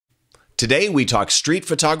Today, we talk street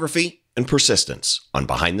photography and persistence on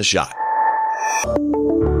Behind the Shot.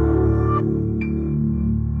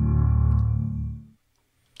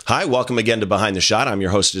 Hi, welcome again to Behind the Shot. I'm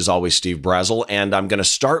your host, as always, Steve Brazill, and I'm going to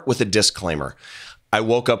start with a disclaimer. I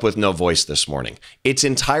woke up with no voice this morning. It's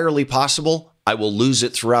entirely possible I will lose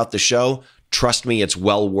it throughout the show. Trust me, it's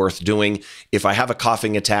well worth doing. If I have a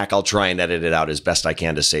coughing attack, I'll try and edit it out as best I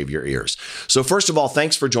can to save your ears. So first of all,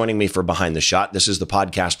 thanks for joining me for Behind the Shot. This is the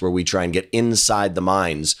podcast where we try and get inside the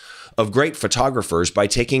minds of great photographers by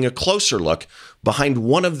taking a closer look behind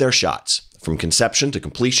one of their shots, from conception to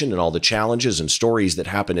completion and all the challenges and stories that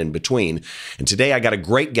happen in between. And today I got a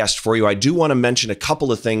great guest for you. I do want to mention a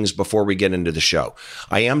couple of things before we get into the show.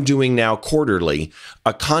 I am doing now quarterly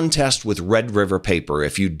a contest with Red River Paper.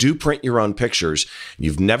 If you do print your own pictures,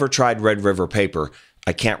 you've never tried Red River Paper,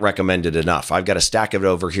 I can't recommend it enough. I've got a stack of it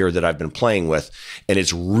over here that I've been playing with, and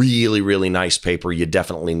it's really, really nice paper. You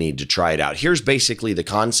definitely need to try it out. Here's basically the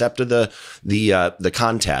concept of the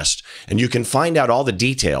contest, and you can find out all the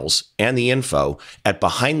details and the info at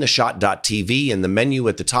behindtheshot.tv. In the menu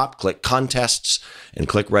at the top, click Contests and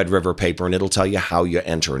click Red River Paper, and it'll tell you how you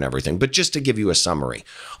enter and everything. But just to give you a summary,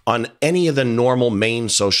 on any of the normal main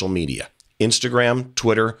social media, Instagram,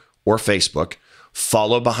 Twitter, or Facebook,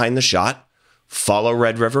 follow Behind the Shot, follow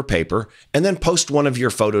Red River Paper, and then post one of your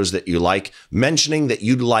photos that you like, mentioning that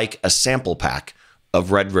you'd like a sample pack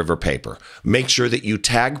of Red River Paper. Make sure that you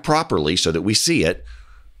tag properly so that we see it,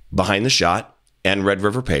 Behind the Shot and Red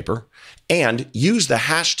River Paper, and use the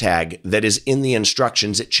hashtag that is in the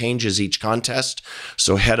instructions. It changes each contest,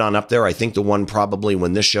 so head on up there. I think the one probably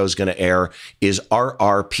when this show is going to air is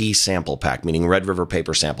RRP Sample Pack, meaning Red River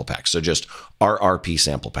Paper Sample Pack. So just RRP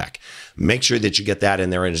Sample Pack. Make sure that you get that in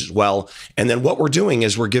there as well. And then what we're doing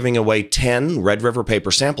is we're giving away 10 Red River Paper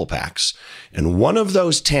Sample Packs, and one of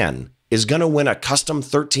those 10 is going to win a custom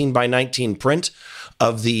 13 by 19 print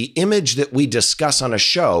of the image that we discuss on a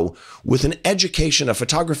show with a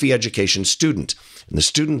photography education student. And the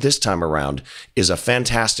student this time around is a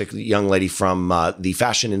fantastic young lady from the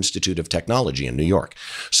Fashion Institute of Technology in New York.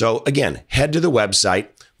 So again, head to the website,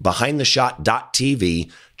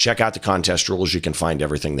 behindtheshot.tv, check out the contest rules. You can find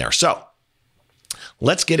everything there. So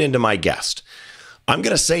let's get into my guest. I'm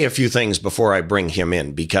going to say a few things before I bring him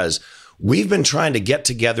in, because we've been trying to get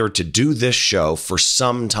together to do this show for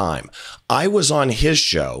some time. I was on his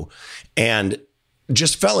show and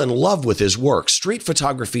just fell in love with his work. Street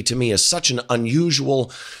photography to me is such an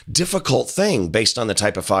unusual, difficult thing based on the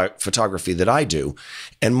type of photography that I do.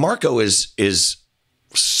 And Marco is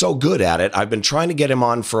so good at it. I've been trying to get him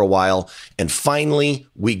on for a while, and finally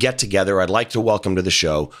we get together. I'd like to welcome to the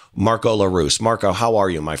show Marco LaRusse. Marco, how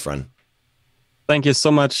are you, my friend? Thank you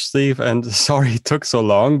so much, Steve. And sorry it took so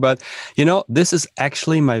long, but this is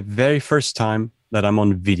actually my very first time that I'm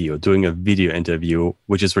on video, doing a video interview,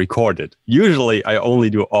 which is recorded. Usually I only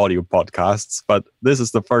do audio podcasts, but this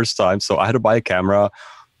is the first time. So I had to buy a camera,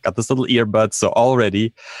 got this little earbud, so all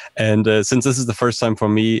ready. And since this is the first time for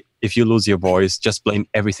me, if you lose your voice, just blame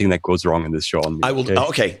everything that goes wrong in this show on me. I will.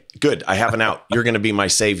 Okay, good. I have an out. You're going to be my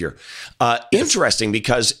savior. Interesting,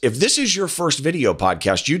 because if this is your first video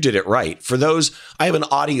podcast, you did it right. For those, I have an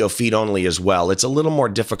audio feed only as well. It's a little more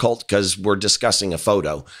difficult because we're discussing a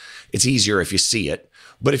photo. It's easier if you see it.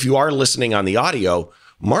 But if you are listening on the audio,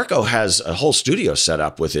 Marco has a whole studio set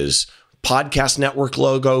up with his podcast network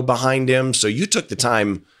logo behind him. So you took the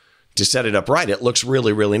time to set it up right. It looks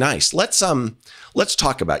really, really nice. Let's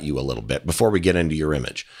talk about you a little bit before we get into your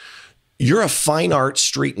image. You're a fine art,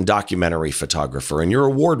 street, and documentary photographer, and you're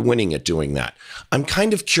award-winning at doing that. I'm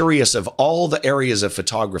kind of curious, of all the areas of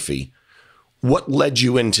photography, what led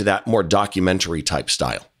you into that more documentary type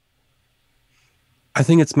style? I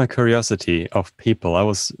think it's my curiosity of people. I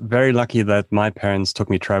was very lucky that my parents took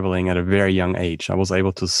me traveling at a very young age. I was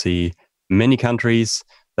able to see many countries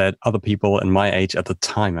that other people in my age at the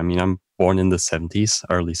time. I mean, I'm born in the 70s,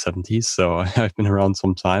 early 70s, so I've been around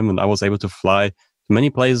some time, and I was able to fly to many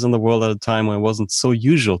places in the world at a time when it wasn't so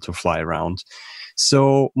usual to fly around.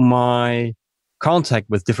 So my contact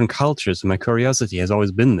with different cultures and my curiosity has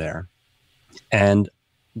always been there. And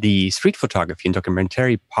the street photography and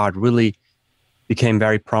documentary part really became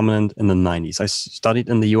very prominent in the 90s. I studied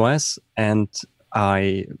in the US, and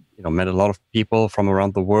I met a lot of people from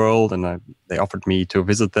around the world, and they offered me to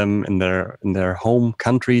visit them in their home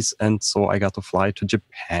countries. And so I got to fly to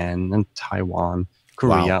Japan and Taiwan,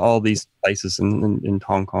 Korea, all these places in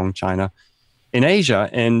Hong Kong, China, in Asia.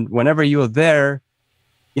 And whenever you are there,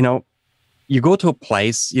 you go to a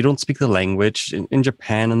place, you don't speak the language. In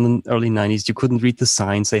Japan in the early 90s, you couldn't read the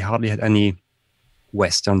signs. They hardly had any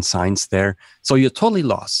Western signs there. So you're totally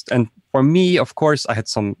lost. And for me, of course, I had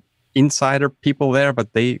some insider people there,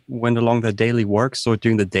 but they went along their daily work. So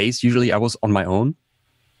during the days, usually I was on my own,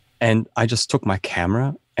 and I just took my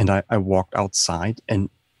camera and I walked outside and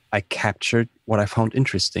I captured what I found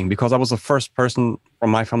interesting, because I was the first person from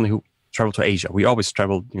my family who traveled to Asia. We always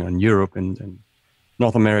traveled, in Europe and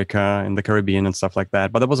North America and the Caribbean and stuff like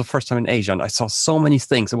that. But that was the first time in Asia, and I saw so many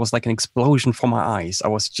things. It was like an explosion for my eyes. I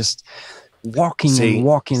was just walking and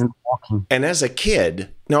walking and walking. And as a kid,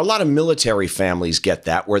 now a lot of military families get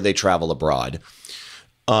that, where they travel abroad.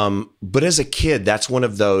 But as a kid, that's one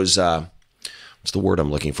of those, what's the word I'm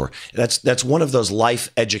looking for? That's one of those life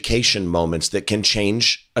education moments that can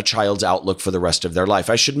change a child's outlook for the rest of their life.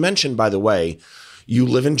 I should mention, by the way, you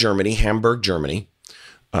live in Germany, Hamburg, Germany,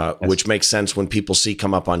 yes, which makes sense when people see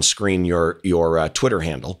come up on screen your Twitter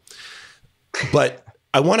handle. But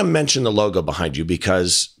I want to mention the logo behind you,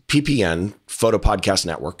 because PPN, Photo Podcast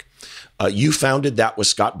Network, you founded that with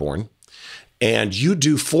Scott Bourne, and you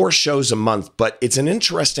do 4 shows a month, but it's an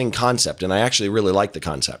interesting concept, and I actually really like the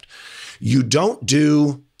concept. You don't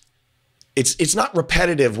do, it's not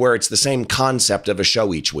repetitive where it's the same concept of a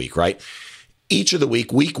show each week, right? Each of the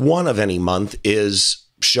week 1 of any month is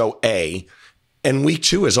show A, and week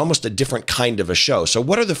 2 is almost a different kind of a show. So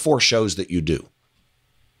what are the 4 shows that you do?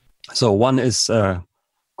 So one is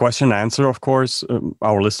question and answer, of course,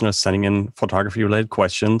 our listeners sending in photography related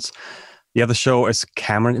questions. The other show is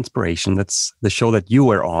Camera and Inspiration. That's the show that you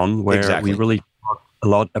were on, where we really talk a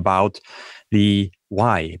lot about the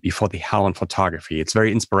why before the how in photography. It's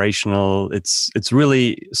very inspirational. It's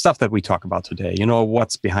really stuff that we talk about today.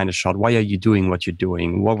 What's behind a shot? Why are you doing what you're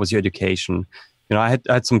doing? What was your education? I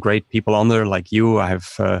had some great people on there like you. I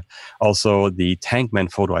have also the Tankman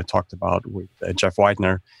photo I talked about with Jeff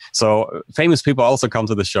Whitener. So famous people also come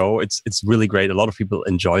to the show. It's really great. A lot of people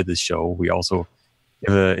enjoy this show. We also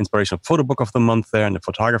have an inspirational photo book of the month there and the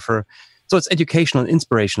photographer. So it's educational and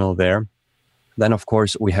inspirational there. Then, of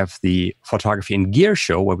course, we have the Photography and Gear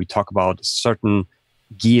show, where we talk about certain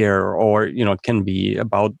gear, or, it can be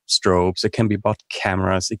about strobes, it can be about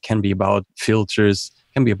cameras, it can be about filters,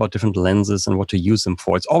 it can be about different lenses and what to use them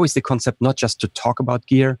for. It's always the concept not just to talk about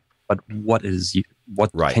gear, but what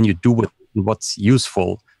can you do with it, what's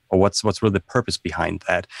useful, or what's really the purpose behind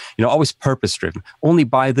that. Always purpose driven. Only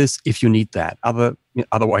buy this if you need that.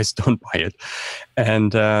 Otherwise, don't buy it.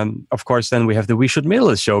 And of course, then we have the We Shoot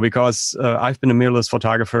Mirrorless show, because I've been a mirrorless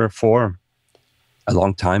photographer for a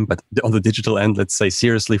long time, but on the digital end, let's say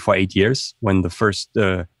seriously, for 8 years. When the first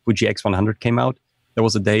Fuji X100 came out, there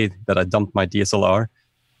was a day that I dumped my DSLR.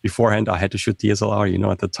 Beforehand, I had to shoot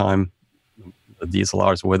DSLR. At the time, the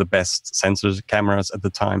DSLRs were the best sensors, cameras at the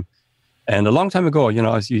time. And a long time ago,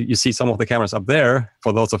 as you see some of the cameras up there,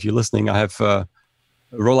 for those of you listening, I have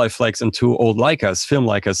Rolleiflex and 2 old Leicas, film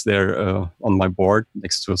Leicas there on my board,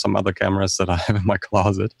 next to some other cameras that I have in my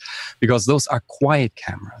closet, because those are quiet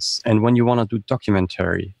cameras. And when you want to do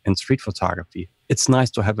documentary and street photography, it's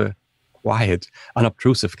nice to have a quiet,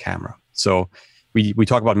 unobtrusive camera. So we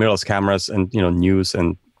talk about mirrorless cameras and news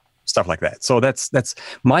and stuff like that. So that's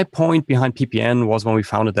my point behind PPN, was when we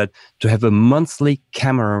founded that, to have a monthly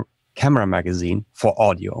camera magazine for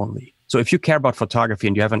audio only. So if you care about photography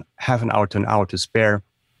and you have half an hour to an hour to spare,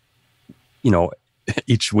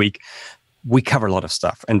 each week, we cover a lot of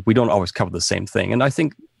stuff, and we don't always cover the same thing. And I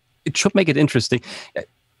think it should make it interesting.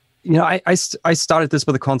 I started this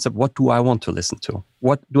with the concept, what do I want to listen to?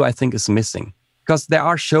 What do I think is missing? Because there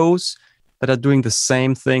are shows that are doing the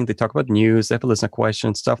same thing. They talk about news, they have a listener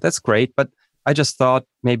question stuff. That's great. But I just thought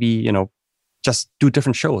maybe, just do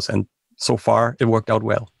different shows. And so far it worked out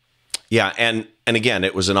well. Yeah. And again,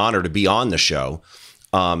 it was an honor to be on the show.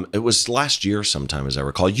 It was last year sometime, as I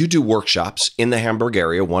recall. You do workshops in the Hamburg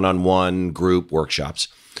area, one-on-one group workshops.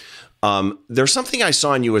 There's something I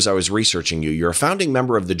saw in you as I was researching you. You're a founding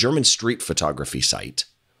member of the German street photography site.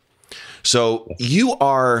 So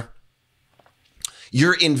you're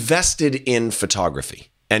invested in photography,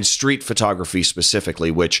 and street photography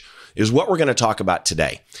specifically, which is what we're going to talk about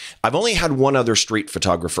today. I've only had one other street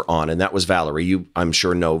photographer on, and that was Valerie. You, I'm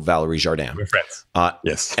sure, know Valerie Jardin. We're friends.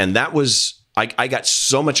 Yes. And that was, I got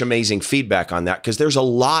so much amazing feedback on that, because there's a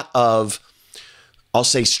lot of, I'll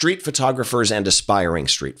say, street photographers and aspiring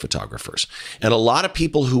street photographers. And a lot of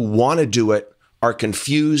people who want to do it are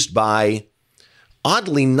confused by,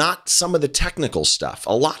 oddly, not some of the technical stuff.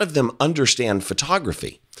 A lot of them understand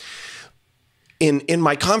photography. In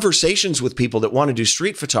my conversations with people that want to do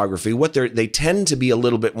street photography, what they tend to be a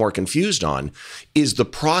little bit more confused on is the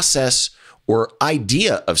process or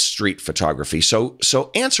idea of street photography. So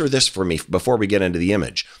answer this for me before we get into the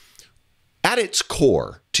image. At its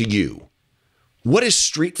core, to you, what is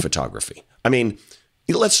street photography? I mean,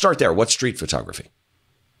 let's start there. What's street photography?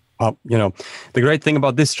 The great thing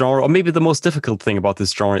about this genre, or maybe the most difficult thing about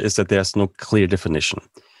this genre, is that there's no clear definition.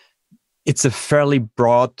 It's a fairly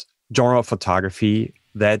broad genre of photography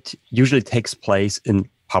that usually takes place in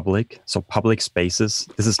public, so public spaces.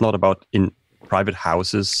 This is not about in private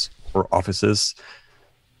houses or offices.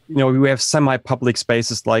 We have semi-public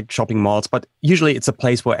spaces like shopping malls, but usually it's a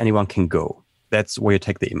place where anyone can go. That's where you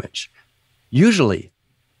take the image. Usually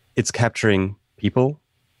it's capturing people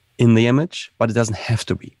in the image, but it doesn't have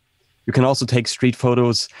to be. You can also take street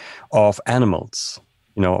photos of animals,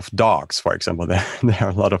 of dogs, for example. There are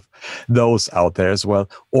a lot of those out there as well.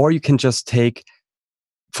 Or you can just take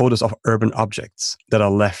photos of urban objects that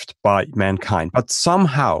are left by mankind. But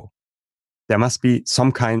somehow there must be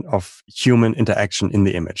some kind of human interaction in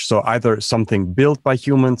the image. So either something built by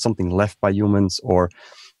humans, something left by humans, or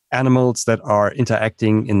animals that are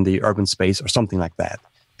interacting in the urban space or something like that.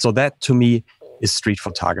 So that to me is street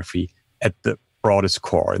photography at the broadest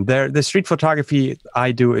core. And the street photography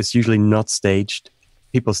I do is usually not staged.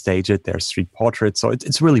 People stage it. They're street portraits. So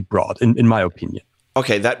it's really broad, in my opinion.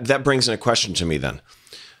 Okay, that brings in a question to me then.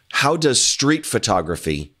 How does street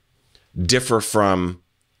photography differ from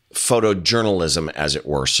photojournalism, as it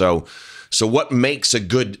were? So what makes a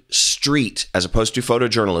good street, as opposed to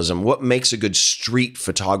photojournalism, what makes a good street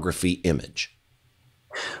photography image?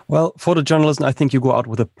 Well, photojournalism, I think you go out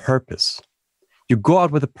with a purpose. You go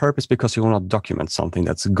out with a purpose because you want to document something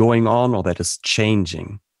that's going on or that is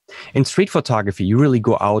changing. In street photography, you really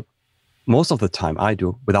go out, most of the time I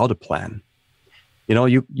do, without a plan.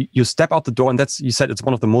 You step out the door, and you said it's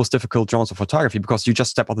one of the most difficult genres of photography because you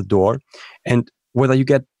just step out the door, and whether you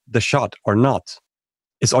get the shot or not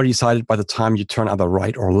is already decided by the time you turn either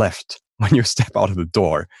right or left when you step out of the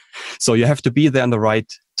door. So you have to be there in the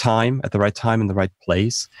right time, at the right time, in the right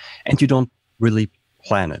place, and you don't really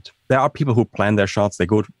plan it. There are people who plan their shots. They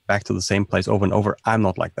go back to the same place over and over. I'm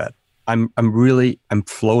not like that. I'm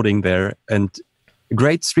floating there. And a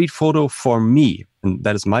great street photo for me, and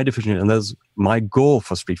that is my definition, and that is my goal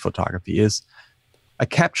for street photography, is I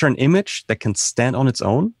capture an image that can stand on its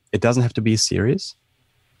own. It doesn't have to be serious,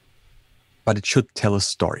 but it should tell a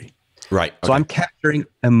story. Right. Okay. So I'm capturing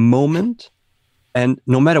a moment, and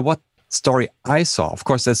no matter what story I saw, of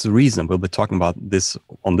course, there's a reason. We'll be talking about this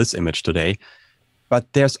on this image today.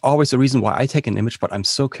 But there's always a reason why I take an image, but I'm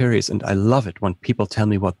so curious, and I love it when people tell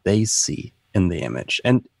me what they see in the image.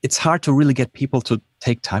 And it's hard to really get people to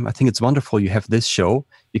take time. I think it's wonderful you have this show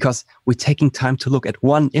because we're taking time to look at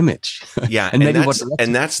one image. Yeah, and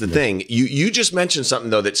that's the thing. You just mentioned something,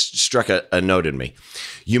 though, that struck a note in me.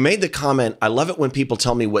 You made the comment, I love it when people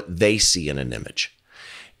tell me what they see in an image.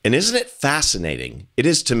 And isn't it fascinating? It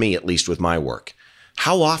is to me, at least with my work,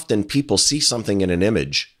 how often people see something in an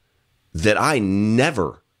image that I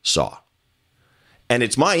never saw. And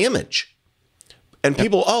it's my image. And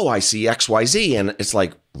people, I see XYZ. And it's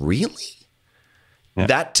like, really? Yeah.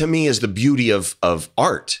 That to me is the beauty of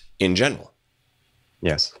art in general.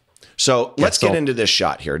 Yes. So let's get into this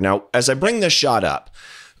shot here. Now, as I bring this shot up,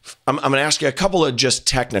 I'm going to ask you a couple of just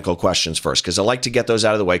technical questions first, because I like to get those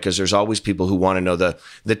out of the way, because there's always people who want to know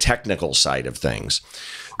the technical side of things.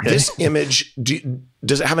 Okay. This image,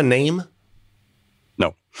 does it have a name?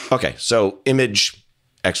 No. Okay, so image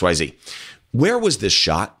XYZ. Where was this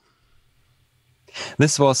shot?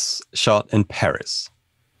 This was shot in Paris.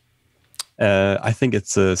 I think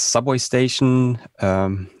it's a subway station.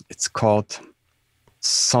 It's called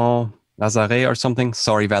Saint-Lazare or something.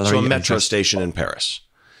 Sorry, Valerie. So a metro station in Paris.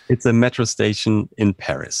 It's a metro station in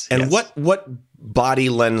Paris. And yes. What body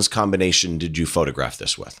lens combination did you photograph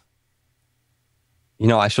this with?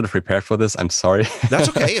 I should have prepared for this. I'm sorry. That's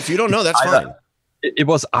okay. If you don't know, that's fine. It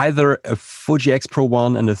was either a Fuji X Pro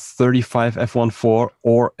 1 and a 35 f1.4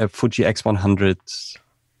 or a Fuji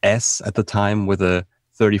X100S at the time with a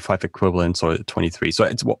 35 equivalent, so 23. So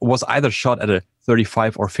it was either shot at a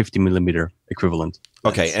 35 or 50 millimeter equivalent.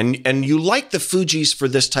 Okay, and you like the Fujis for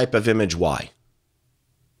this type of image. Why?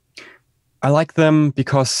 I like them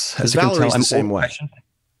because, as you can tell, I'm the same way.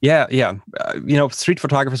 Yeah. Street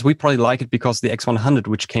photographers, we probably like it because the X100,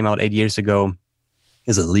 which came out 8 years ago,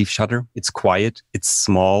 is a leaf shutter. It's quiet. It's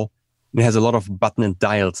small. It has a lot of button and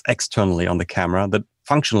dials externally on the camera that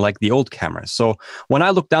function like the old cameras. So when I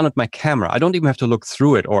look down at my camera, I don't even have to look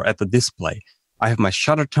through it or at the display. I have my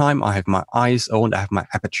shutter time. I have my ISO, and I have my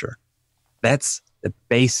aperture. That's the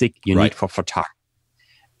basic you need for photography.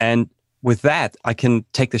 And with that, I can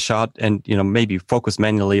take the shot and maybe focus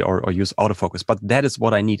manually or use autofocus. But that is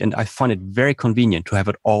what I need, and I find it very convenient to have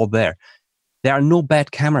it all there. There are no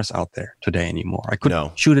bad cameras out there today anymore. I could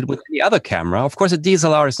shoot it with any other camera. Of course, a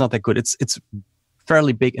DSLR is not that good. It's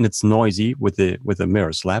fairly big and it's noisy with the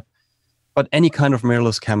mirror slab. but any kind of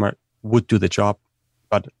mirrorless camera would do the job.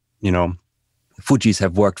 But, you know, Fujis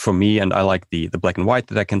have worked for me, and I like the black and white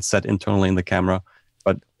that I can set internally in the camera,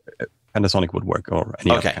 but Panasonic would work, or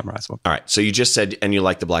any other camera as well. All right. So you just said, and you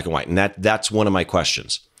like the black and white, and that's one of my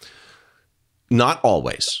questions. Not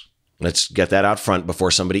always. Let's get that out front before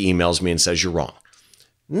somebody emails me and says you're wrong.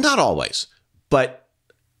 Not always, but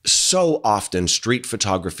so often street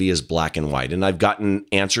photography is black and white. And I've gotten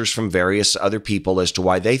answers from various other people as to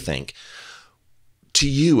why they think. To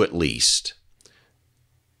you, at least,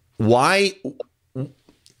 why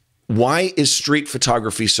is street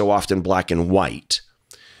photography so often black and white?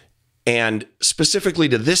 And specifically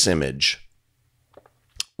to this image,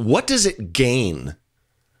 what does it gain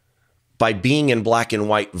by being in black and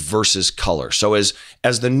white versus color? So as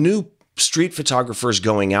the new street photographers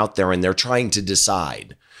going out there and they're trying to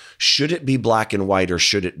decide, should it be black and white or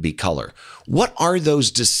should it be color? What are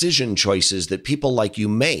those decision choices that people like you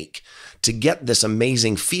make to get this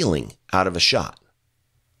amazing feeling out of a shot?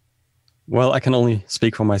 Well, I can only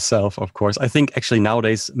speak for myself, of course. I think actually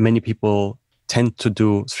nowadays many people tend to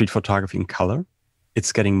do street photography in color.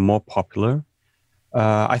 It's getting more popular.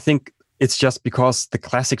 I think it's just because the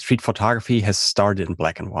classic street photography has started in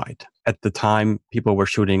black and white. At the time, people were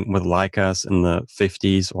shooting with Leicas in the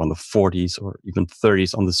 50s or in the 40s or even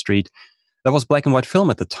 30s on the street. That was black and white film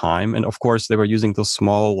at the time. And of course, they were using those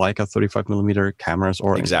small Leica 35 millimeter cameras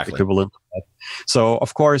or equivalent. So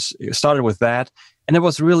of course, it started with that. And it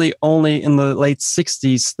was really only in the late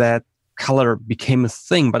 60s that color became a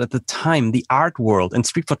thing. But at the time, the art world, and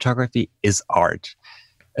street photography is art.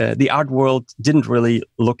 The art world didn't really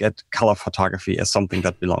look at color photography as something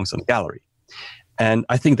that belongs in a gallery. And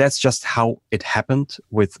I think that's just how it happened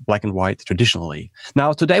with black and white traditionally.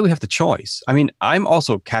 Now, today we have the choice. I mean, I'm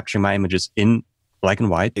also capturing my images in black and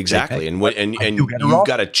white. Exactly. And you've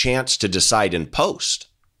got a chance to decide in post.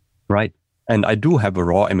 Right. And I do have a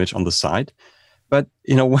raw image on the side. But,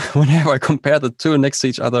 you know, whenever I compare the two next to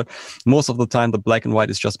each other, most of the time the black and white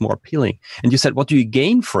is just more appealing. And you said, what do you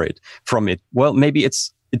gain from it? Well, maybe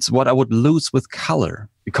it's what I would lose with color,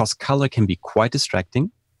 because color can be quite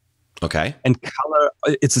distracting. Okay. And color,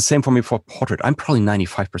 it's the same for me for portrait. I'm probably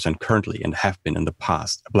 95% currently, and have been in the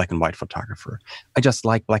past, a black and white photographer. I just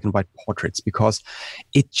like black and white portraits because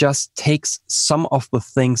it just takes some of the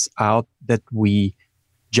things out that we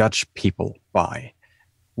judge people by.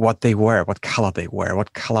 What they wear, what color they wear,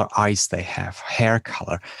 what color eyes they have, hair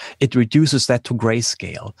color. It reduces that to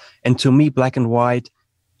grayscale. And to me, black and white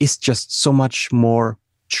is just so much more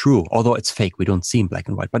true, although it's fake. We don't see in black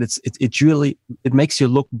and white, but it makes you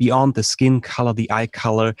look beyond the skin color, the eye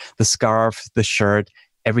color, the scarf, the shirt,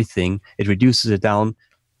 everything. It reduces it down,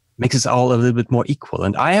 makes it all a little bit more equal.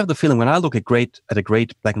 And I have the feeling when I look at a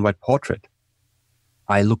great black and white portrait,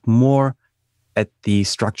 I look more at the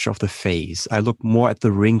structure of the face. I look more at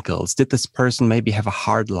the wrinkles. Did this person maybe have a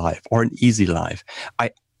hard life or an easy life?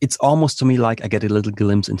 It's almost to me like I get a little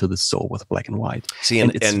glimpse into the soul with black and white. See,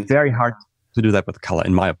 and it's very hard to do that with color,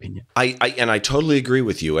 in my opinion. I totally agree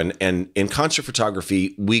with you. And in concert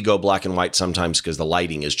photography, we go black and white sometimes because the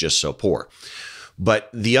lighting is just so poor. But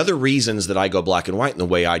the other reasons that I go black and white and the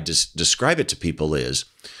way I describe it to people is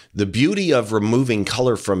the beauty of removing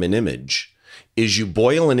color from an image is you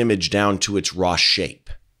boil an image down to its raw shape.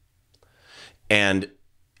 And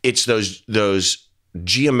it's those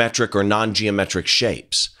geometric or non-geometric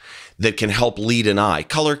shapes that can help lead an eye.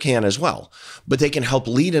 Color can as well, but they can help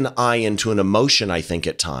lead an eye into an emotion, I think,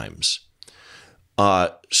 at times,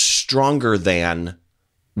 stronger than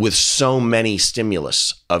with so many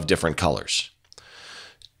stimulus of different colors.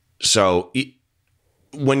 So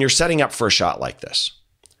when you're setting up for a shot like this,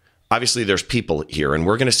 obviously there's people here, and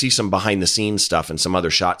we're going to see some behind the scenes stuff and some other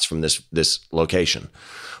shots from this location.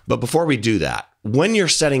 But before we do that, when you're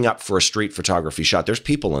setting up for a street photography shot, there's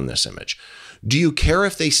people in this image. Do you care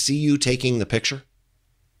if they see you taking the picture?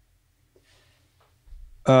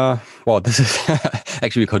 Well, this is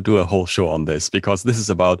actually, we could do a whole show on this, because this is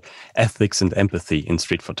about ethics and empathy in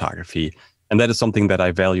street photography. And that is something that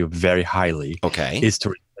I value very highly. Okay. Is to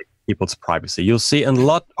respect people's privacy. You'll see in a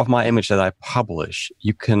lot of my image that I publish,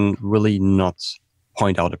 you can really not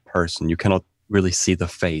point out a person. You cannot really see the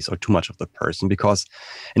face or too much of the person, because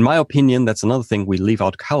in my opinion, that's another thing, we leave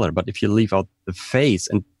out color. But if you leave out the face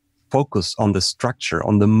and focus on the structure,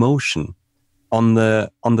 on the motion, on the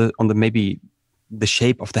maybe the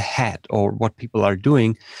shape of the head or what people are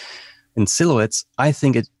doing in silhouettes, I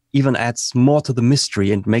think it even adds more to the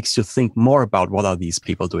mystery and makes you think more about what are these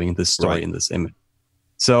people doing in this story, right, in this image.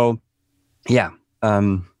 So yeah,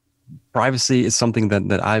 privacy is something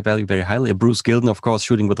that I value very highly. Bruce Gilden, of course,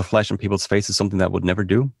 shooting with a flash in people's faces is something that I would never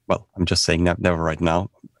do. Well, I'm just saying that never right now.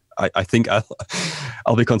 I think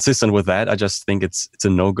I'll be consistent with that. I just think it's a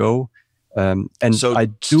no-go. And so I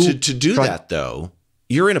do to do that though,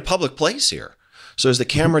 you're in a public place here. So is the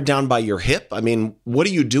camera down by your hip? I mean, what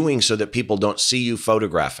are you doing so that people don't see you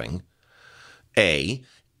photographing? A,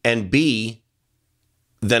 and B,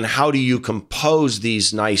 then how do you compose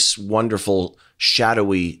these nice, wonderful,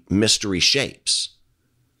 shadowy mystery shapes?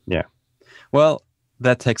 Yeah. Well,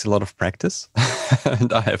 that takes a lot of practice.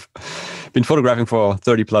 And I have been photographing for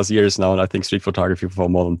 30 plus years now, and I think street photography for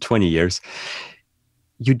more than 20 years.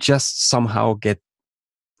 You just somehow get,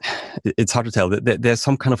 it's hard to tell. There's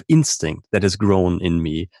some kind of instinct that has grown in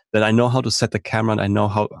me, that I know how to set the camera and I know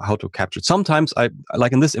how to capture it. Sometimes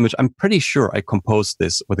like in this image, I'm pretty sure I composed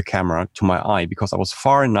this with the camera to my eye because I was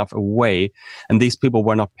far enough away and these people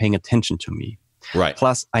were not paying attention to me. Right.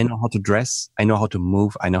 Plus, I know how to dress, I know how to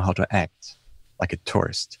move, I know how to act like a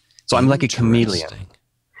tourist. So I'm like a chameleon.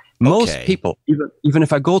 Most people, even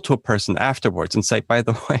if I go to a person afterwards and say, by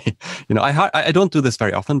the way, I don't do this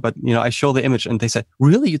very often, but I show the image and they say,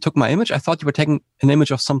 really, you took my image? I thought you were taking an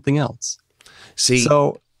image of something else. See,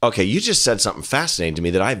 okay, you just said something fascinating to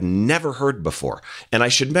me that I've never heard before. And I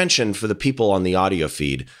should mention for the people on the audio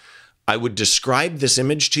feed, I would describe this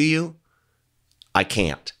image to you. I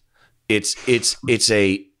can't. It's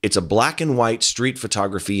a black and white street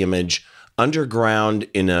photography image underground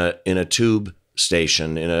in a tube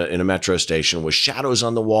station, in a metro station with shadows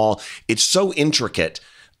on the wall. It's so intricate.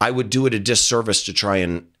 I would do it a disservice to try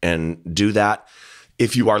and do that.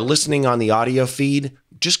 If you are listening on the audio feed,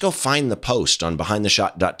 just go find the post on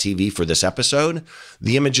behindtheshot.tv for this episode.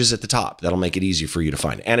 The image is at the top. That'll make it easy for you to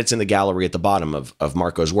find. And it's in the gallery at the bottom of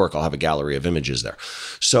Marco's work. I'll have a gallery of images there.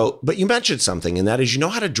 So, but you mentioned something, and that is you know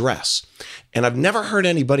how to dress. And I've never heard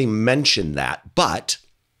anybody mention that, but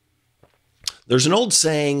there's an old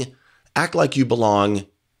saying, act like you belong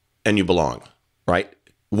and you belong, right?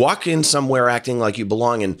 Walk in somewhere acting like you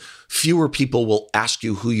belong and fewer people will ask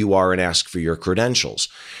you who you are and ask for your credentials.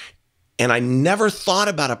 And I never thought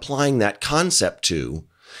about applying that concept to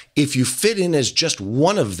if you fit in as just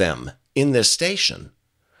one of them in this station,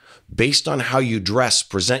 based on how you dress,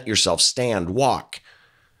 present yourself, stand, walk,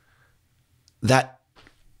 that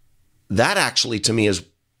actually to me is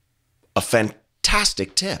a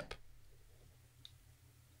fantastic tip.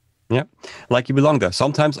 Yeah, like you belong there.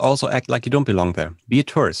 Sometimes also act like you don't belong there. Be a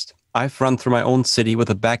tourist. I've run through my own city with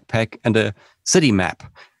a backpack and a city map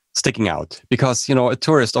sticking out because, a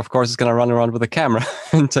tourist, of course, is going to run around with a camera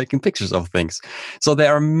and taking pictures of things. So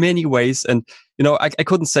there are many ways. And, I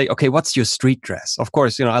couldn't say, okay, what's your street dress? Of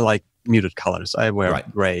course, I like muted colors. I wear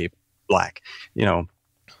gray, black,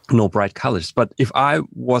 no bright colors. But if I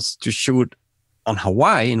was to shoot on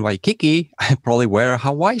Hawaii, in Waikiki, I'd probably wear a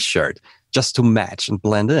Hawaii shirt just to match and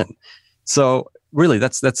blend in. So really,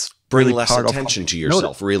 that's bring really less attention to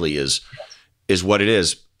yourself. Really is what it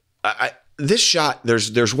is. This shot,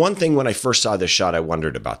 there's one thing when I first saw this shot I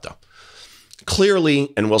wondered about though.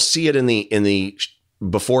 Clearly, and we'll see it in the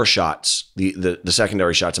before shots, the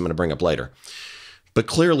secondary shots I'm going to bring up later. But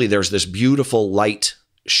clearly, there's this beautiful light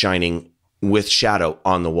shining with shadow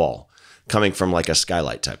on the wall, coming from like a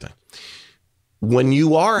skylight type thing. When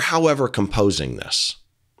you are, however, composing this,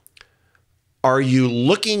 are you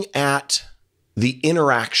looking at the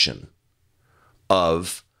interaction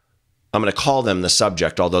of, I'm going to call them the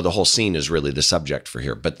subject, although the whole scene is really the subject for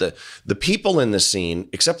here, but the people in the scene,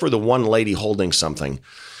 except for the one lady holding something,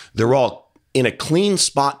 they're all in a clean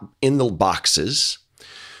spot in the boxes.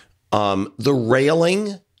 The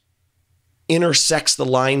railing intersects the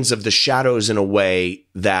lines of the shadows in a way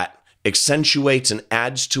that accentuates and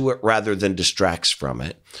adds to it rather than distracts from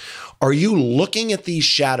it. Are you looking at these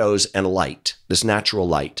shadows and light, this natural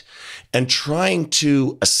light, and trying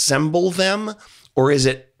to assemble them? Or is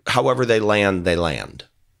it however they land, they land?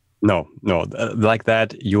 No. Like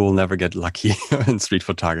that, you will never get lucky in street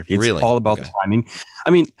photography. It's all about timing. I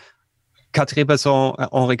mean,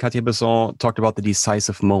 Henri Cartier-Bresson talked about the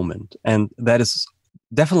decisive moment, and that is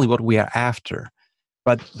definitely what we are after.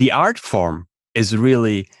 But the art form is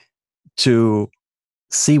really to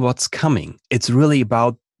see what's coming. It's really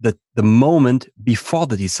about the moment before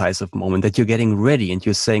the decisive moment, that you're getting ready and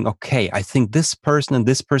you're saying, okay, I think this person and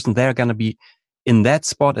this person, they're going to be in that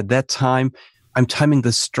spot at that time. I'm timing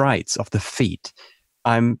the strides of the feet.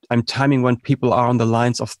 I'm timing when people are on the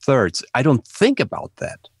lines of thirds. I don't think about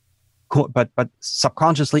that. But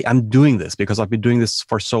subconsciously, I'm doing this because I've been doing this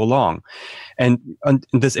for so long. And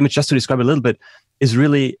this image, just to describe a little bit, is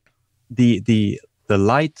really the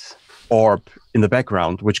light orb in the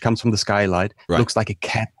background, which comes from the skylight, looks like a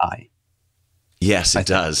cat eye. Yes, it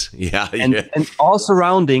does. Yeah. And all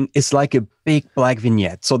surrounding is like a big black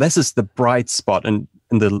vignette. So this is the bright spot. And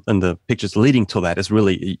the pictures leading to that is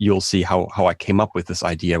really, you'll see how I came up with this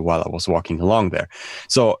idea while I was walking along there.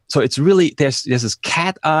 So it's really, there's this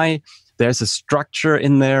cat eye. There's a structure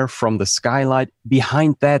in there from the skylight.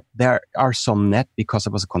 Behind that, there are some net because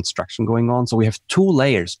there was a construction going on. So we have 2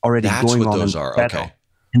 layers already going on. That's what those are. Okay.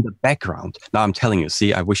 In the background. Now I'm telling you,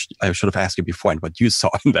 see, I wish I should have asked you before and what you saw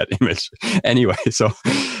in that image. Anyway, so,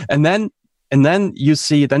 and then you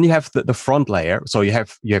see, then you have the front layer. So you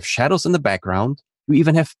have shadows in the background. You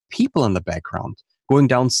even have people in the background going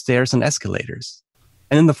downstairs and escalators.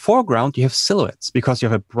 And in the foreground, you have silhouettes because you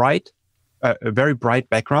have a very bright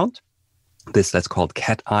background. That's called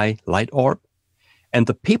cat eye light orb. And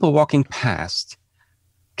the people walking past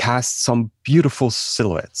cast some beautiful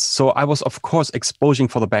silhouettes. So I was, of course, exposing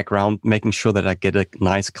for the background, making sure that I get a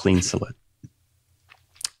nice, clean silhouette.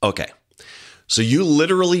 Okay. So you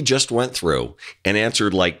literally just went through and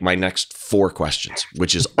answered like my next 4 questions,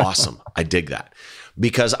 which is awesome. I dig that.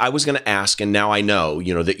 Because I was going to ask, and now I know,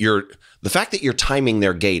 that the fact that you're timing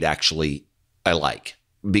their gait, actually, I like.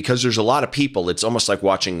 Because there's a lot of people, it's almost like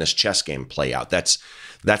watching this chess game play out. That's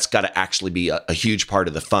got to actually be a huge part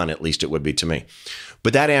of the fun, at least it would be to me.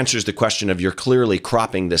 But that answers the question of, you're clearly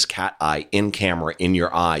cropping this cat eye in camera in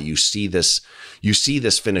your eye. You see this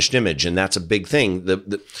finished image, and that's a big thing.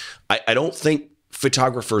 I don't think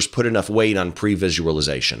photographers put enough weight on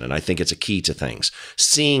pre-visualization, and I think it's a key to things.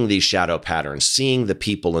 Seeing these shadow patterns, seeing the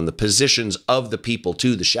people and the positions of the people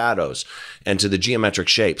to the shadows and to the geometric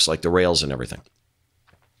shapes like the rails and everything.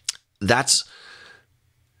 That's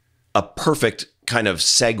a perfect kind of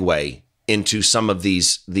segue into some of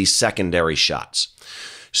these secondary shots.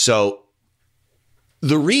 So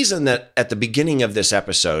the reason that at the beginning of this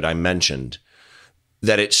episode I mentioned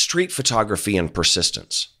that it's street photography and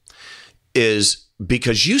persistence is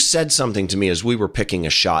because you said something to me as we were picking a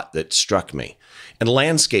shot that struck me. And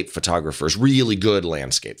landscape photographers, really good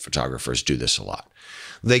landscape photographers, do this a lot.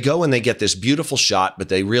 They go and they get this beautiful shot, but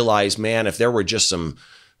they realize, man, if there were just some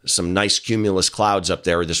nice cumulus clouds up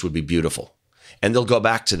there, this would be beautiful. And they'll go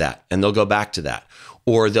back to that, and they'll go back to that.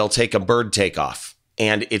 Or they'll take a bird takeoff,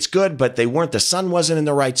 and it's good, but the sun wasn't in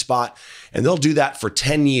the right spot. And they'll do that for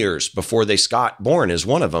 10 years before Scott Bourne is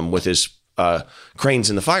one of them with his cranes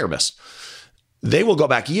in the fire mist. They will go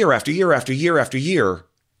back year after year after year after year.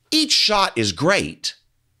 Each shot is great,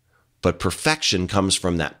 but perfection comes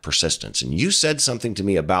from that persistence. And you said something to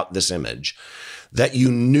me about this image, that you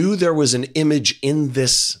knew there was an image in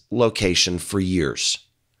this location for years,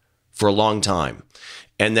 for a long time,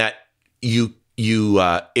 and that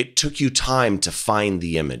it took you time to find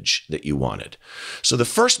the image that you wanted. So the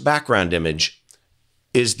first background image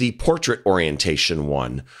is the portrait orientation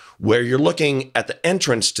one, where you're looking at the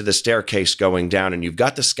entrance to the staircase going down, and you've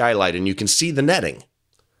got the skylight, and you can see the netting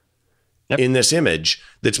in this image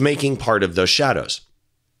that's making part of those shadows.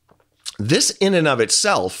 This in and of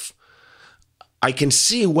itself, I can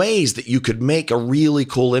see ways that you could make a really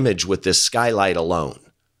cool image with this skylight alone.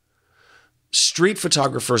 Street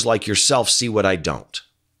photographers like yourself see what I don't,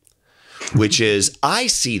 which is I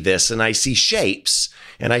see this and I see shapes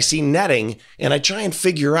and I see netting, and I try and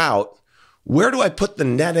figure out, where do I put the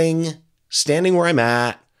netting, standing where I'm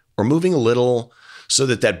at or moving a little so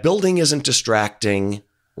that building isn't distracting,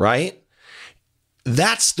 right?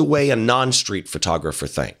 That's the way a non-street photographer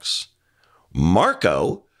thinks.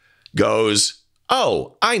 Marco goes,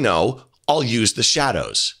 oh, I know, I'll use the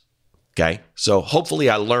shadows. Okay, so hopefully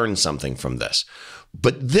I learned something from this.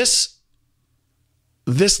 But this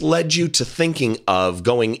led you to thinking of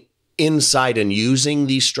going inside and using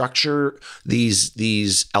these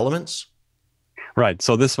elements? Right.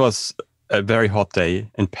 So this was a very hot day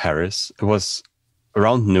in Paris. It was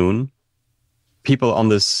around noon. People on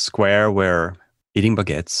this square were eating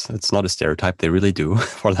baguettes. It's not a stereotype. They really do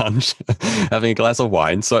for lunch, having a glass of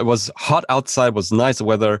wine. So it was hot outside, it was nice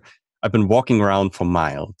weather. I've been walking around for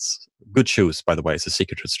miles. Good shoes, by the way. It's a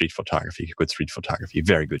secret to street photography. Good street photography.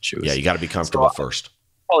 Very good shoes. Yeah, you got to be comfortable first.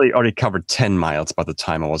 I already covered 10 miles by the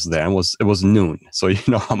time I was there. It was noon. So you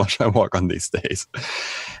know how much I walk on these days.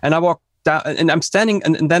 And I walked down, and I'm standing,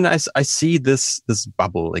 and then I see this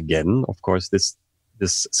bubble again. Of course, this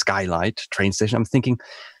skylight train station. I'm thinking,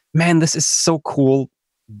 man, this is so cool.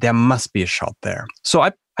 There must be a shot there. So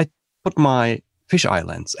I put my fisheye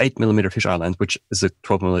lens, 8mm fisheye lens, which is a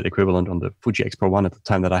 12mm equivalent on the Fuji X-Pro 1 at the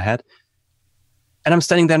time that I had. And I'm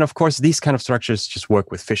standing there, and of course, these kind of structures just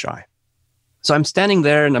work with fisheye. So I'm standing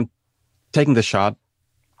there, and I'm taking the shot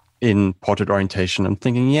in portrait orientation. I'm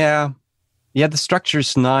thinking, yeah, yeah, the structure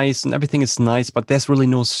is nice and everything is nice, but there's really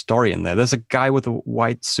no story in there. There's a guy with a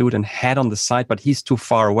white suit and hat on the side, but he's too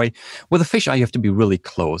far away. With a fisheye, you have to be really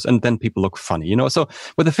close, and then people look funny, you know? So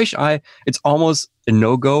with a fisheye, it's almost a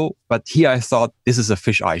no-go. But here I thought this is a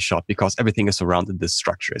fisheye shot because everything is surrounded, this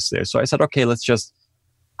structure is there. So I said, okay, let's just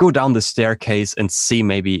go down the staircase and see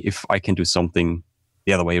maybe if I can do something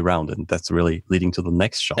the other way around. And that's really leading to the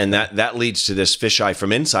next shot. And that leads to this fisheye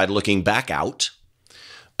from inside looking back out.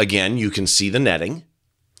 Again, you can see the netting.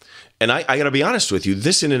 And I got to be honest with you,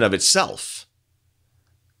 this in and of itself,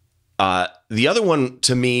 the other one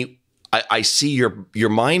to me, I see your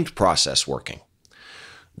mind process working.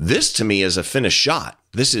 This to me is a finished shot.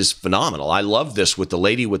 This is phenomenal. I love this with the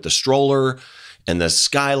lady with the stroller and the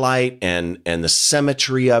skylight and the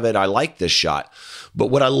symmetry of it. I like this shot. But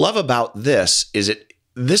what I love about this is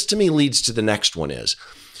this to me leads to the next one is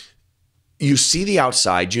you see the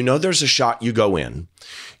outside, you know there's a shot, you go in.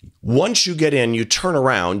 Once you get in, you turn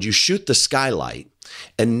around, you shoot the skylight,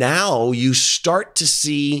 and now you start to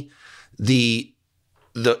see the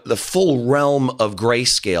full realm of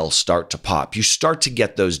grayscale start to pop. You start to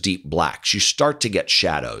get those deep blacks. You start to get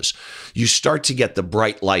shadows. You start to get the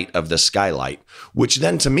bright light of the skylight, which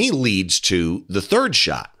then to me leads to the third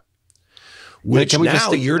shot, which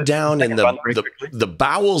now you're down in the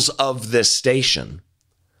bowels of this station.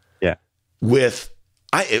 Yeah. With,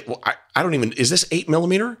 I don't even, is this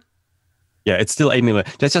 8mm? Yeah, it's still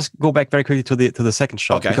 8mm. Let's just go back very quickly to the second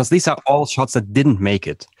shot, because these are all shots that didn't make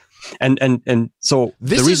it. And so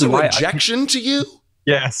this the reason is a why rejection to you?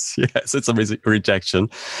 Yes, it's a rejection.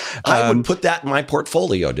 I would put that in my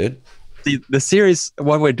portfolio, dude. The series,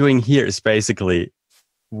 what we're doing here is basically,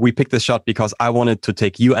 we picked the shot because I wanted to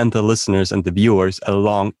take you and the listeners and the viewers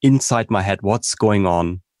along inside my head, what's going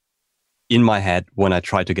on in my head when I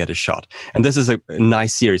try to get a shot. And this is a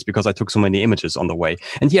nice series because I took so many images on the way.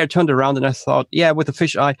 And here I turned around and I thought, yeah, with the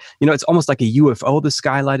fisheye, you know, it's almost like a UFO. The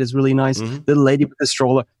skylight is really nice. Mm-hmm. The lady with the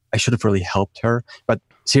stroller, I should have really helped her. But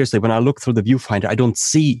seriously, when I look through the viewfinder, I don't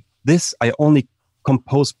see this. I only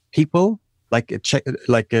compose people like a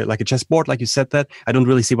chessboard, like you said that. I don't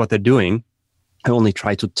really see what they're doing. I only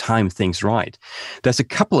try to time things right. There's a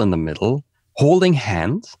couple in the middle holding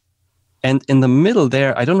hands. And in the middle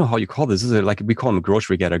there, I don't know how you call this. This is like, we call them a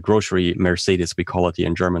grocery getter, grocery Mercedes, we call it here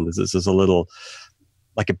in German. This is a little,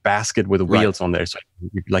 like a basket with wheels on there. So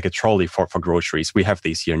like a trolley for groceries. We have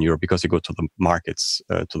these here in Europe because you go to the markets,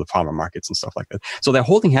 to the farmer markets and stuff like that. So they're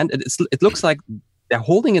holding hand. It looks like they're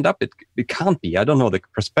holding it up. It can't be. I don't know. The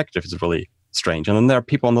perspective is really strange. And then there are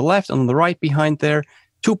people on the left and on the right behind there.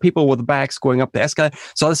 Two people with bags going up the escalator.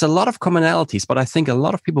 So there's a lot of commonalities, but I think a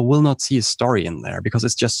lot of people will not see a story in there because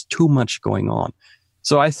it's just too much going on.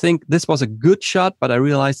 So I think this was a good shot, but I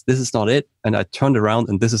realized this is not it. And I turned around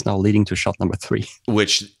and this is now leading to shot number 3.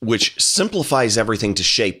 Which simplifies everything to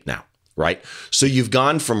shape now, right? So you've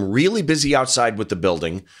gone from really busy outside with the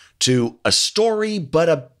building to a story, but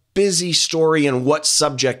a busy story, and what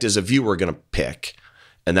subject is a viewer going to pick?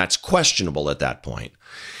 And that's questionable at that point.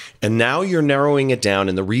 And now you're narrowing it down.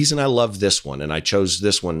 And the reason I love this one, and I chose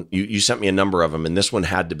this one, you sent me a number of them, and this one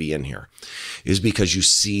had to be in here, is because you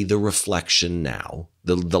see the reflection now,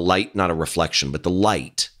 the light, not a reflection, but the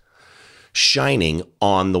light shining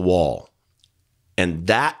on the wall. And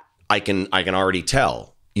that I can already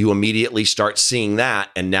tell. You immediately start seeing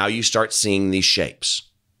that, and now you start seeing these shapes.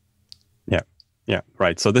 Yeah,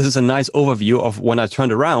 right. So this is a nice overview of when I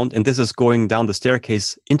turned around, and this is going down the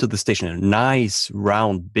staircase into the station. A nice,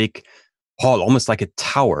 round, big hall, almost like a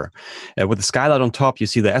tower. With the skylight on top, you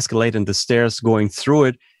see the escalator and the stairs going through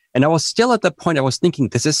it. And I was still at that point, I was thinking,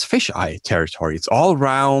 this is fisheye territory. It's all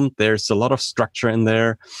round. There's a lot of structure in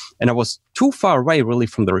there. And I was too far away, really,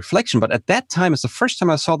 from the reflection. But at that time, it's the first time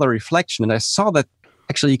I saw the reflection, and I saw that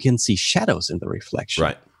actually you can see shadows in the reflection.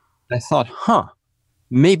 Right. And I thought,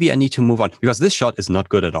 maybe I need to move on, because this shot is not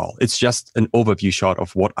good at all. It's just an overview shot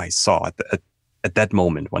of what I saw at that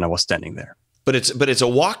moment when I was standing there. But it's a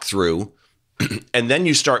walkthrough, and then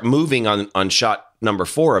you start moving on shot number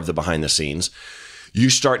 4 of the behind the scenes. You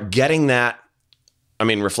start getting that. I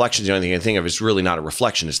mean, reflection is the only thing I think of. It's really not a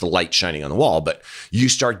reflection. It's the light shining on the wall. But you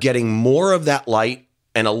start getting more of that light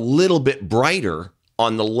and a little bit brighter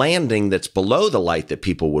on the landing that's below the light that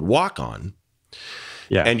people would walk on.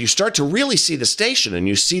 Yeah. And you start to really see the station, and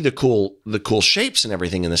you see the cool shapes and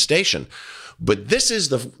everything in the station. But this is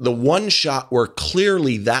the one shot where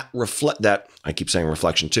clearly that I keep saying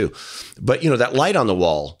reflection too, but that light on the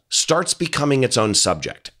wall starts becoming its own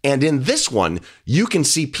subject. And in this one, you can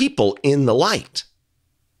see people in the light.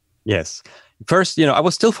 Yes. first, I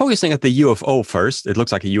was still focusing at the UFO first. It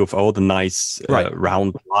looks like a UFO, the nice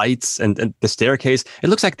round lights and the staircase. It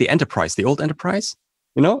looks like the Enterprise, the old Enterprise,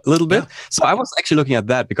 a little bit. Yeah. So I was actually looking at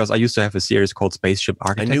that because I used to have a series called Spaceship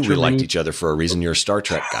Architecture. I knew we liked each other for a reason. You're a Star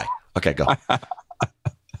Trek guy. Okay, go.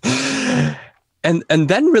 And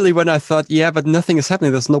then really when I thought, but nothing is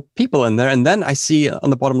happening, there's no people in there. And then I see on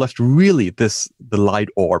the bottom left, really the light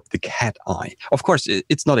orb, the cat eye. Of course,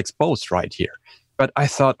 it's not exposed right here. But I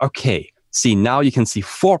thought, okay, see, now you can see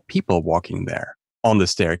 4 people walking there on the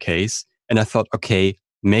staircase. And I thought, okay,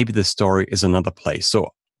 maybe the story is another place.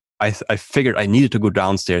 So I figured I needed to go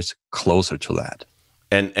downstairs closer to that.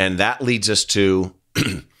 And that leads us to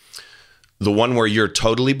the one where you're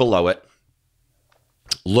totally below it,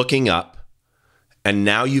 looking up. And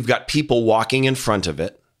now you've got people walking in front of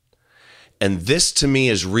it. And this to me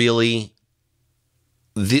is really,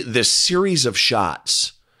 this series of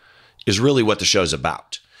shots is really what the show's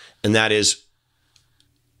about. And that is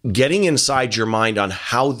getting inside your mind on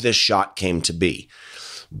how this shot came to be.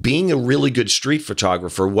 Being a really good street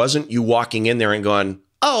photographer wasn't you walking in there and going,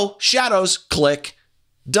 oh, shadows, click,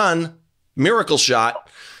 done, miracle shot.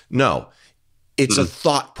 No, it's a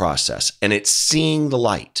thought process, and it's seeing the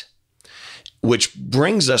light. Which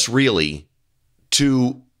brings us really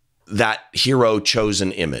to that hero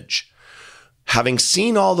chosen image. Having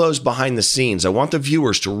seen all those behind the scenes, I want the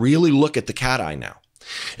viewers to really look at the cat eye now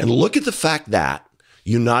and look at the fact that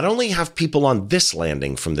you not only have people on this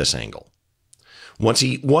landing from this angle. Once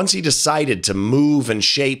he decided to move and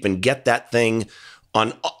shape and get that thing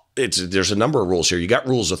on, there's a number of rules here. You got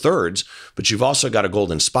rules of thirds, but you've also got a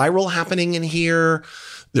golden spiral happening in here.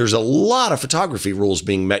 There's a lot of photography rules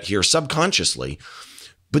being met here subconsciously,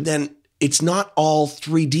 but then it's not all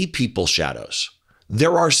 3D people shadows.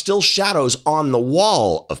 There are still shadows on the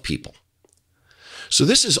wall of people. So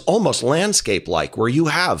this is almost landscape-like where you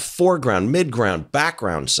have foreground, midground,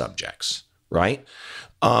 background subjects, right?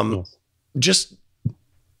 Just.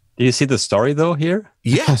 Do you see the story though here?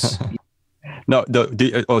 Yes. No,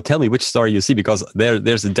 tell me which story you see, because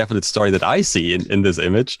there's a definite story that I see in this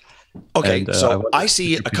image. Okay, so I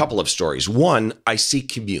see a couple of stories. One, I see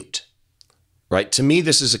commute, right? To me,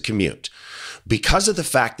 this is a commute because of the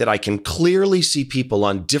fact that I can clearly see people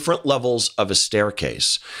on different levels of a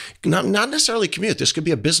staircase. Not necessarily commute. This could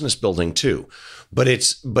be a business building too, but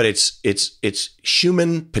it's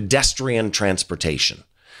human pedestrian transportation.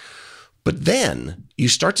 But then you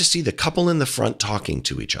start to see the couple in the front talking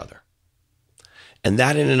to each other. And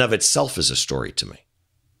that in and of itself is a story to me.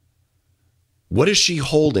 What is she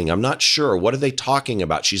holding? I'm not sure. What are they talking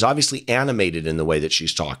about? She's obviously animated in the way that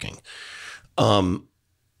she's talking.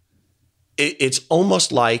 It's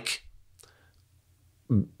almost like,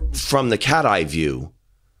 from the cat eye view,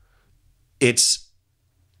 it's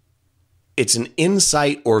an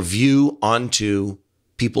insight or view onto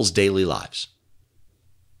people's daily lives.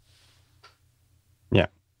 Yeah.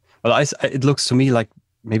 Well, it looks to me like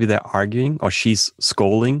maybe they're arguing, or she's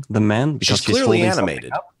scolding the man because she's clearly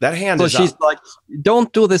animated. That hand so is she's up. Like,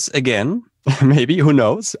 don't do this again. Maybe, who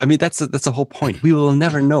knows? I mean, that's the whole point. We will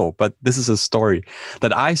never know. But this is a story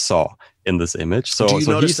that I saw in this image. So do you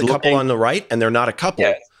notice the couple on the right? And they're not a couple.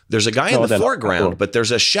 Yeah. There's a guy in the foreground, but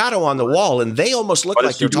there's a shadow on the wall, and they almost look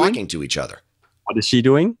like they're talking to each other. What is she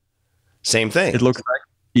doing? Same thing. It looks like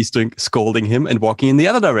he's scolding him and walking in the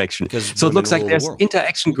other direction. So it looks like there's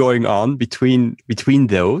interaction going on between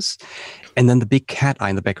those, and then the big cat eye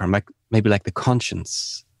in the background, maybe like the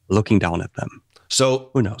conscience looking down at them. So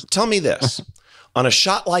who knows? Tell me this: on a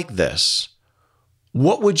shot like this,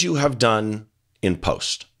 what would you have done in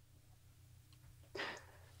post?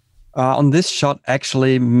 On this shot,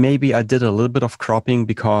 actually, maybe I did a little bit of cropping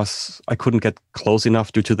because I couldn't get close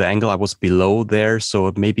enough due to the angle. I was below there,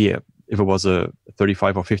 so maybe if it was a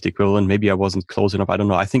 35 or 50 equivalent, maybe I wasn't close enough. I don't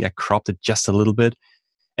know. I think I cropped it just a little bit,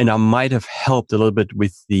 and I might have helped a little bit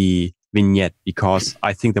with the vignette because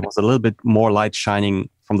I think there was a little bit more light shining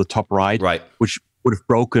from the top right, which would have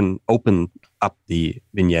opened up the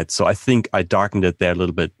vignette. So I think I darkened it there a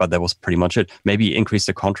little bit, but that was pretty much it. Maybe increase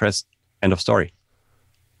the contrast. End of story.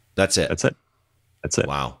 That's it. That's it.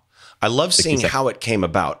 Wow. I love seeing how it came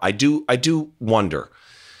about. I do wonder,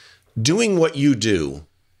 doing what you do,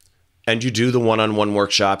 and you do the one-on-one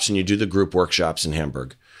workshops and you do the group workshops in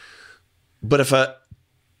Hamburg. But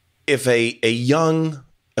if a young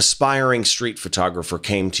aspiring street photographer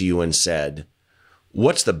came to you and said,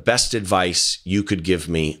 what's the best advice you could give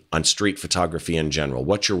me on street photography in general?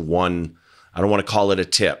 What's your one, I don't want to call it a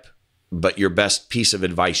tip, but your best piece of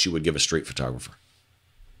advice you would give a street photographer?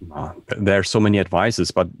 There are so many advices,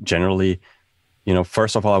 but generally,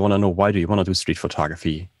 first of all, I want to know, why do you want to do street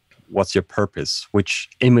photography? what's your purpose? Which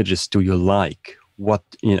images do you like? What,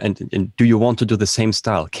 you know, and do you want to do the same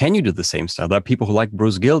style? Can you do the same style? There are people who like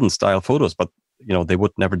Bruce Gilden style photos, but you know, they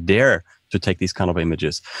would never dare to take these kind of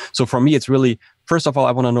images. So for me, it's really, first of all,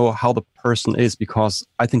 I want to know how the person is, because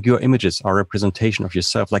I think your images are a representation of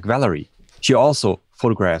yourself. Like Valerie, she also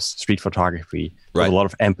photographs street photography with a lot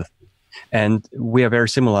of empathy. And we are very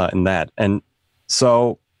similar in that. And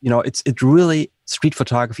so, you know, it really, street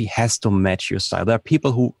photography has to match your style. There are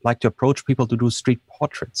people who like to approach people to do street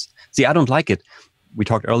portraits. See, I don't like it. We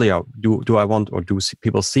talked earlier, do I want, or do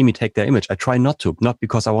people see me take their image? I try not to, not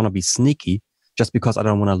because I want to be sneaky, just because I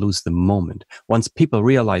don't want to lose the moment. Once people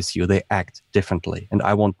realize you, they act differently. And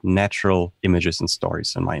I want natural images and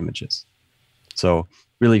stories in my images. So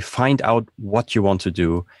really find out what you want to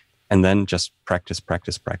do and then just practice,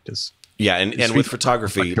 practice, practice. Yeah, and with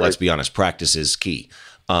photography, let's be honest, practice is key.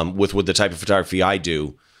 With the type of photography I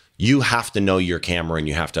do, you have to know your camera and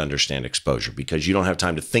you have to understand exposure, because you don't have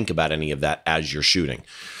time to think about any of that as you're shooting.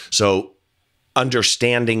 So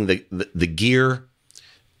understanding the gear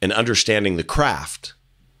and understanding the craft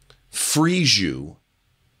frees you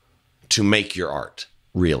to make your art,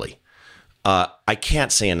 really. I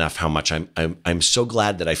can't say enough how much I'm so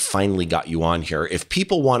glad that I finally got you on here. If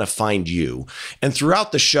people want to find you, and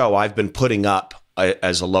throughout the show, I've been putting up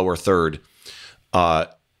as a lower third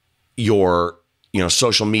your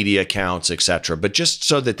social media accounts, etc. But just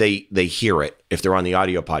so that they hear it if they're on the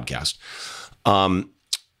audio podcast.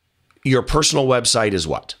 Your personal website is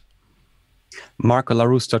what?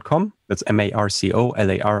 MarcoLarousse.com. That's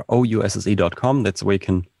MarcoLarousse.com. That's where you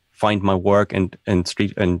can find my work and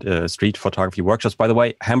street photography workshops. By the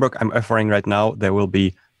way, Hamburg, I'm offering right now. There will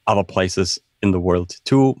be other places in the world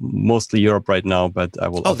too, mostly Europe right now, but I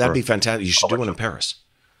will. Oh, that'd be fantastic. You should do one in Paris.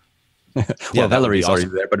 Well, Valerie's already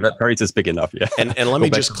there, but Paris is big enough. Yeah. And let me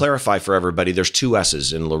just clarify for everybody, there's two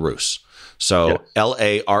S's in Larousse. So yeah.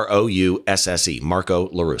 LAROUSSE,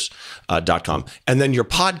 MarcoLarousse.com. And then your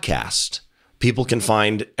podcast, people can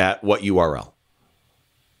find at what URL?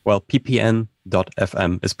 Well,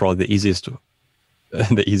 ppn.fm is probably the easiest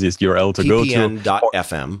URL to go to.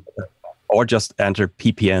 ppn.fm. Or just enter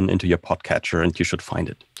ppn into your podcatcher and you should find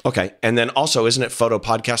it. Okay. And then also, isn't it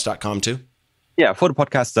photopodcast.com too? Yeah,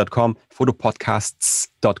 photopodcast.com,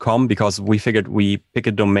 photopodcasts.com, because we figured we pick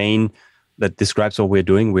a domain that describes what we're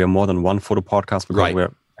doing. We are more than one photo podcast because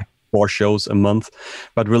we're 4 shows a month,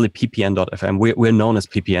 but really ppn.fm. We're known as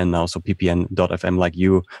ppn now, so ppn.fm, like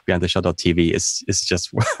you, behind the shot.tv is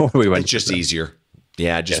just what we went. It's just easier.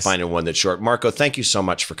 Yeah, just finding one that's short. Marco, thank you so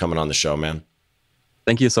much for coming on the show, man.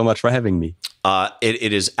 Thank you so much for having me.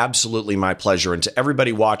 It is absolutely my pleasure. And to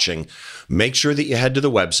everybody watching, make sure that you head to the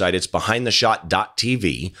website. It's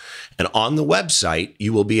behindtheshot.tv. And on the website,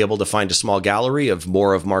 you will be able to find a small gallery of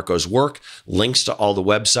more of Marco's work, links to all the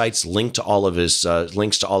websites, links to all of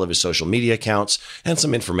his social media accounts, and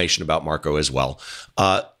some information about Marco as well.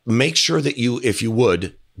 Make sure that you, if you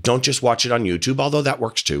would, don't just watch it on YouTube, although that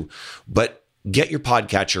works too, but get your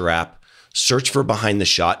podcatcher app, search for Behind the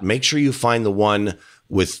Shot. Make sure you find the one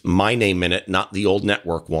with my name in it, not the old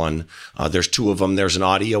network one. There's 2 of them. There's an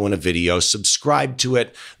audio and a video. Subscribe to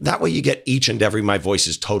it. That way you get each and every, my voice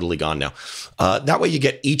is totally gone now. That way you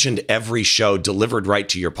get each and every show delivered right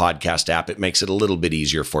to your podcast app. It makes it a little bit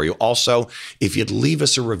easier for you. Also, if you'd leave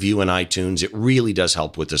us a review in iTunes, it really does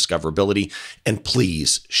help with discoverability. And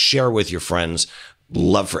please share with your friends.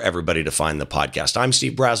 Love for everybody to find the podcast. I'm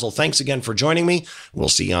Steve Brazill. Thanks again for joining me. We'll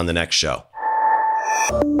see you on the next show.